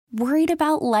Worried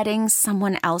about letting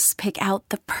someone else pick out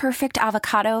the perfect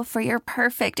avocado for your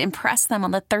perfect impress them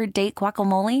on the third date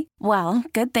guacamole? Well,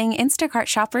 good thing Instacart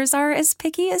shoppers are as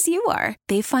picky as you are.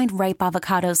 They find ripe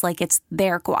avocados like it's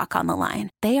their guac on the line.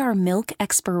 They are milk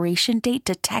expiration date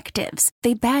detectives.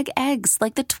 They bag eggs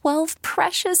like the 12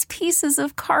 precious pieces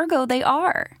of cargo they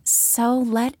are. So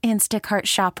let Instacart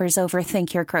shoppers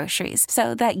overthink your groceries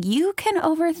so that you can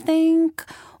overthink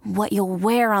what you'll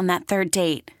wear on that third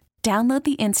date. Download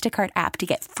the Instacart app to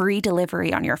get free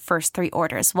delivery on your first 3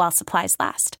 orders while supplies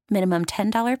last. Minimum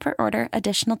 $10 per order.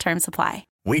 Additional terms apply.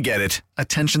 We get it.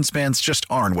 Attention spans just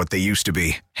aren't what they used to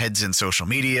be. Heads in social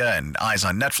media and eyes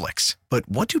on Netflix. But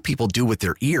what do people do with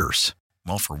their ears?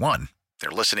 Well, for one, they're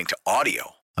listening to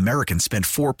audio. Americans spend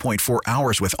 4.4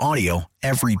 hours with audio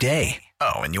every day.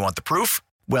 Oh, and you want the proof?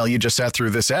 Well, you just sat through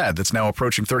this ad that's now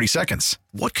approaching 30 seconds.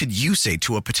 What could you say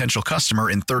to a potential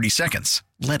customer in 30 seconds?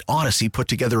 Let Odyssey put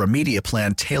together a media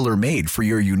plan tailor-made for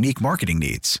your unique marketing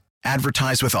needs.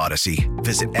 Advertise with Odyssey.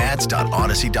 Visit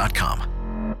ads.odyssey.com.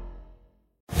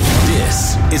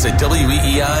 This is a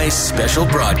WEEI special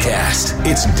broadcast.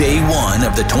 It's day one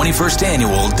of the 21st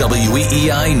annual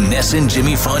WEEI Ness and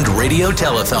Jimmy Fund Radio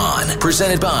Telethon,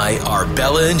 presented by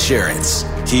Arbella Insurance.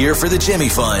 Here for the Jimmy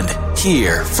Fund,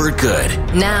 here for good.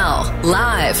 Now,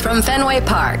 live from Fenway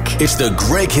Park, it's the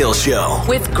Greg Hill Show.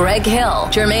 with Greg Hill,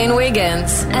 Jermaine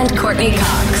Wiggins, and Courtney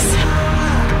Cox.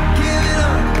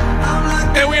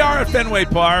 And we are at Fenway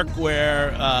Park,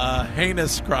 where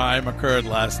heinous crime occurred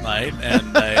last night,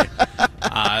 and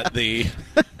the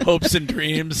hopes and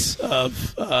dreams of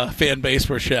fan base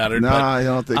were shattered. No, I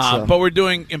don't think so. But we're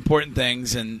doing important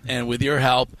things, and with your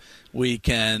help, we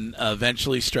can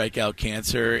eventually strike out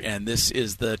cancer. And this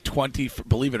is the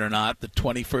believe it or not, the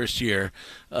 21st year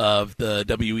of the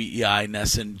WEEI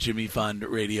Ness and Jimmy Fund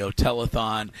Radio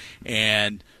Telethon,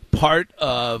 and part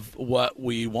of what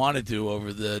we want to do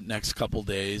over the next couple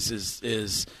days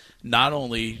is not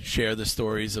only share the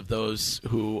stories of those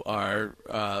who are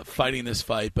fighting this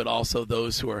fight, but also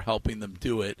those who are helping them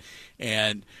do it.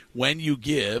 And when you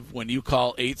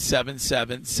call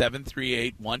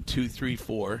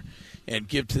 877-738-1234 and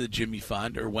give to the Jimmy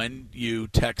Fund, or when you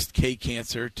text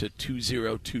K-Cancer to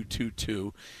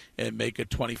 20222 and make a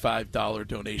 $25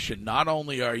 donation, not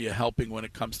only are you helping when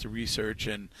it comes to research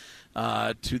and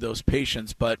to those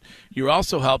patients, but you're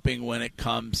also helping when it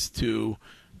comes to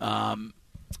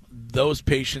those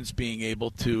patients being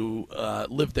able to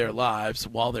live their lives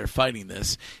while they're fighting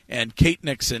this. And Kate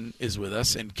Nixon is with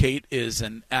us, and Kate is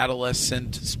an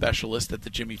adolescent specialist at the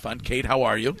Jimmy Fund. Kate, how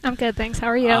are you? I'm good, thanks. How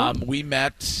are you? We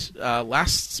met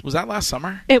last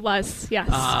summer? It was,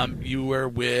 yes. You were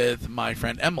with my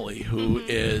friend Emily, who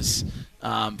is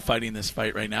fighting this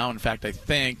fight right now. In fact, I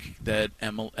think that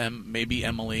maybe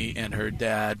Emily and her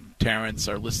dad, Terrence,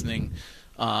 are listening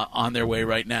on their way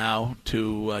right now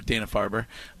to Dana-Farber.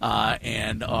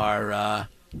 And our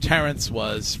Terrence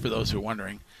was, for those who are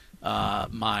wondering,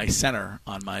 my center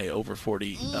on my over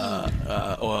 40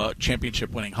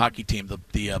 championship-winning hockey team,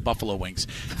 the Buffalo Wings,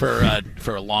 for a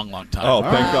long time. Oh,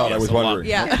 thank God! I was wondering.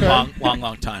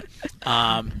 Long time.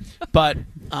 But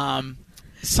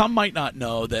some might not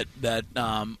know that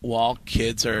while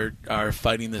kids are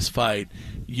fighting this fight,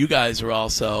 you guys are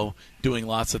also doing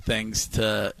lots of things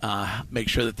to make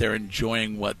sure that they're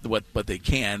enjoying what they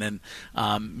can, and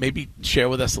maybe share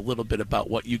with us a little bit about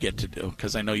what you get to do,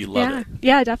 because I know you love it.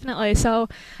 Yeah, definitely. So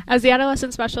as the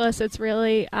adolescent specialist, it's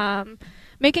really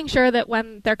making sure that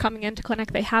when they're coming into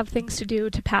clinic, they have things to do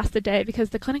to pass the day,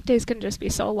 because the clinic days can just be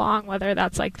so long, whether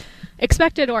that's like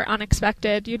expected or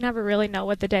unexpected. You never really know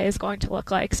what the day is going to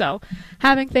look like. So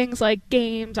having things like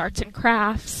games, arts and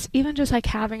crafts, even just like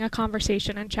having a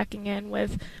conversation and checking in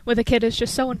with a kid is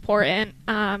just so important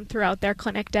throughout their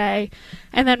clinic day.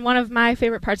 And then one of my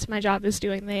favorite parts of my job is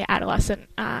doing the adolescent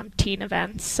teen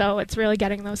events. So it's really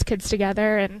getting those kids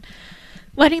together and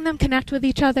letting them connect with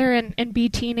each other and be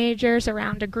teenagers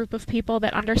around a group of people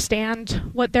that understand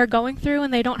what they're going through,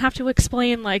 and they don't have to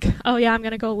explain like, oh yeah, I'm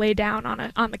going to go lay down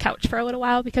on the couch for a little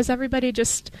while, because everybody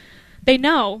just, they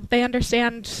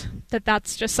understand that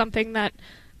that's just something that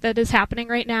is happening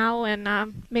right now,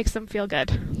 and makes them feel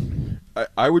good.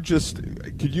 I would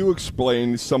could you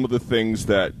explain some of the things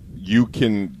that you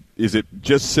can, is it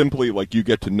just simply like you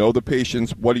get to know the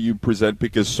patients? What do you present?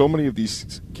 Because so many of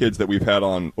these kids that we've had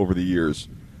on over the years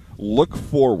look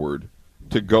forward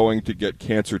to going to get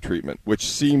cancer treatment, which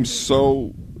seems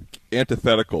so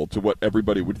antithetical to what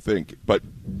everybody would think. But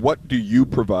what do you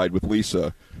provide with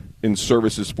Lisa in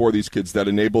services for these kids that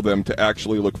enable them to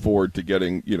actually look forward to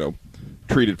getting,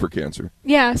 treated for cancer?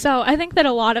 Yeah, so I think that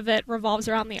a lot of it revolves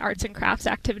around the arts and crafts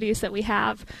activities that we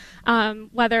have.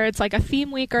 Whether it's like a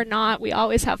theme week or not, we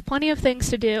always have plenty of things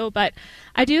to do. But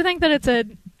I do think that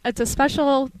it's a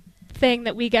special thing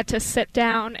that we get to sit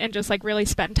down and just like really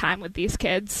spend time with these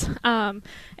kids.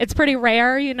 It's pretty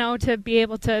rare, to be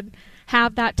able to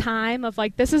have that time of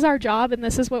like, this is our job and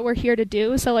this is what we're here to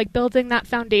do. So like building that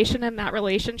foundation and that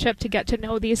relationship to get to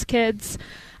know these kids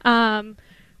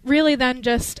really then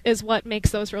just is what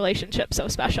makes those relationships so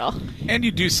special. And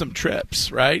you do some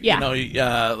trips, right? Yeah.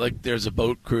 Like there's a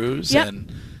boat cruise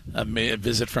and a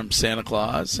visit from Santa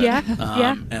Claus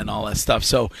and all that stuff.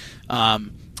 So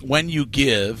when you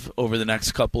give over the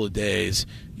next couple of days,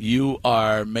 you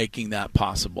are making that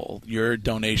possible. Your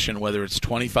donation, whether it's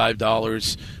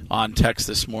 $25 on text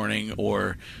this morning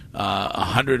or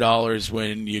 $100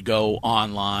 when you go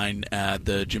online at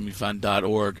the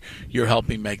jimmyfund.org, you're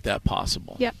helping make that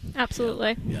possible. Yep,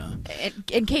 absolutely. Yeah.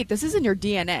 And Kate, this is in your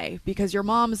DNA because your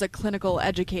mom is a clinical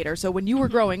educator. So when you were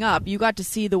growing up, you got to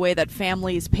see the way that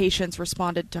families, patients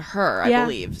responded to her, I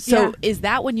believe. So is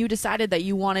that when you decided that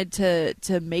you wanted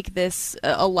to make this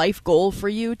a life goal for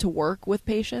you to work with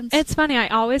patients? It's funny. I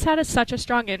always had such a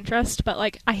strong interest, but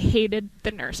like I hated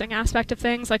the nursing aspect of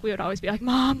things. Like we would always be like,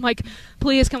 Mom, like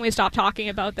please can we stop talking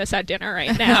about this at dinner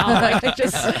right now? Like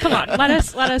just come on, let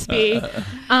us be.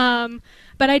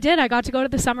 But I did. I got to go to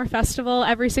the summer festival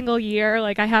every single year.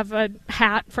 Like I have a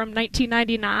hat from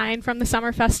 1999 from the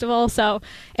summer festival, so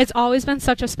it's always been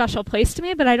such a special place to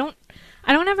me. But I don't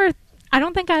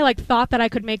think I like thought that I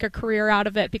could make a career out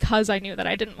of it because I knew that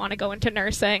I didn't want to go into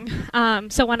nursing.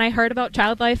 So when I heard about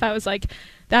Child Life, I was like,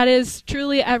 that is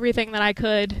truly everything that I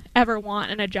could ever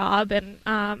want in a job, and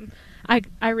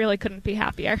I really couldn't be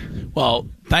happier. Well,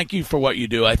 thank you for what you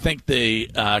do. I think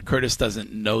Curtis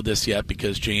doesn't know this yet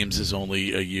because James is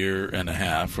only a year and a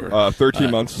half or 13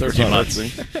 months. 13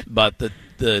 months. But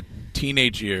the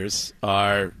teenage years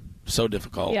are so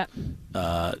difficult. Yep.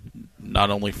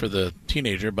 Not only for the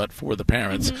teenager, but for the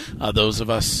parents. Those of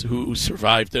us who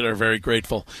survived it are very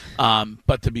grateful.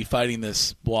 But to be fighting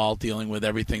this while dealing with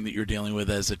everything that you're dealing with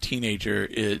as a teenager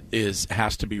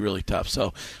has to be really tough.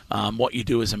 So what you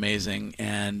do is amazing,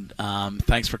 and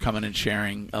thanks for coming and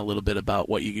sharing a little bit about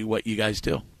what you guys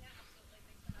do.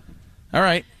 All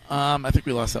right. I think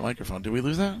we lost that microphone. Did we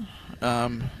lose that?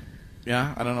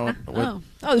 Yeah, I don't know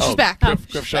what. She's back.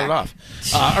 Griff shut it off.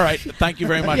 All right. Thank you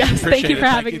very much. Yes, Appreciate thank you for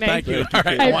having me. Thank you. All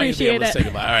right. I want you to be able to say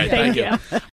goodbye. All right. Thank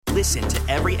you. Listen to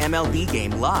every MLB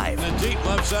game live. In the deep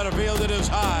left center field, it is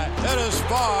high, it is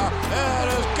far,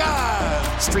 it is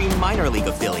gone. Stream minor league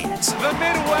affiliates. The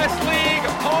Midwest League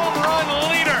home run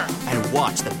leader. And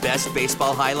watch the best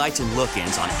baseball highlights and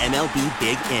look-ins on MLB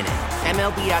Big Inning.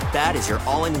 MLB At Bat is your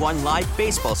all-in-one live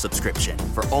baseball subscription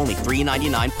for only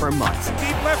 $3.99 per month.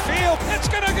 Deep left field, it's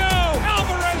gonna go.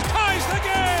 Alvarez ties the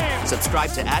game.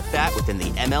 Subscribe to At Bat within the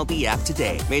MLB app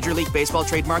today. Major League Baseball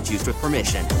trademarks used with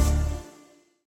permission.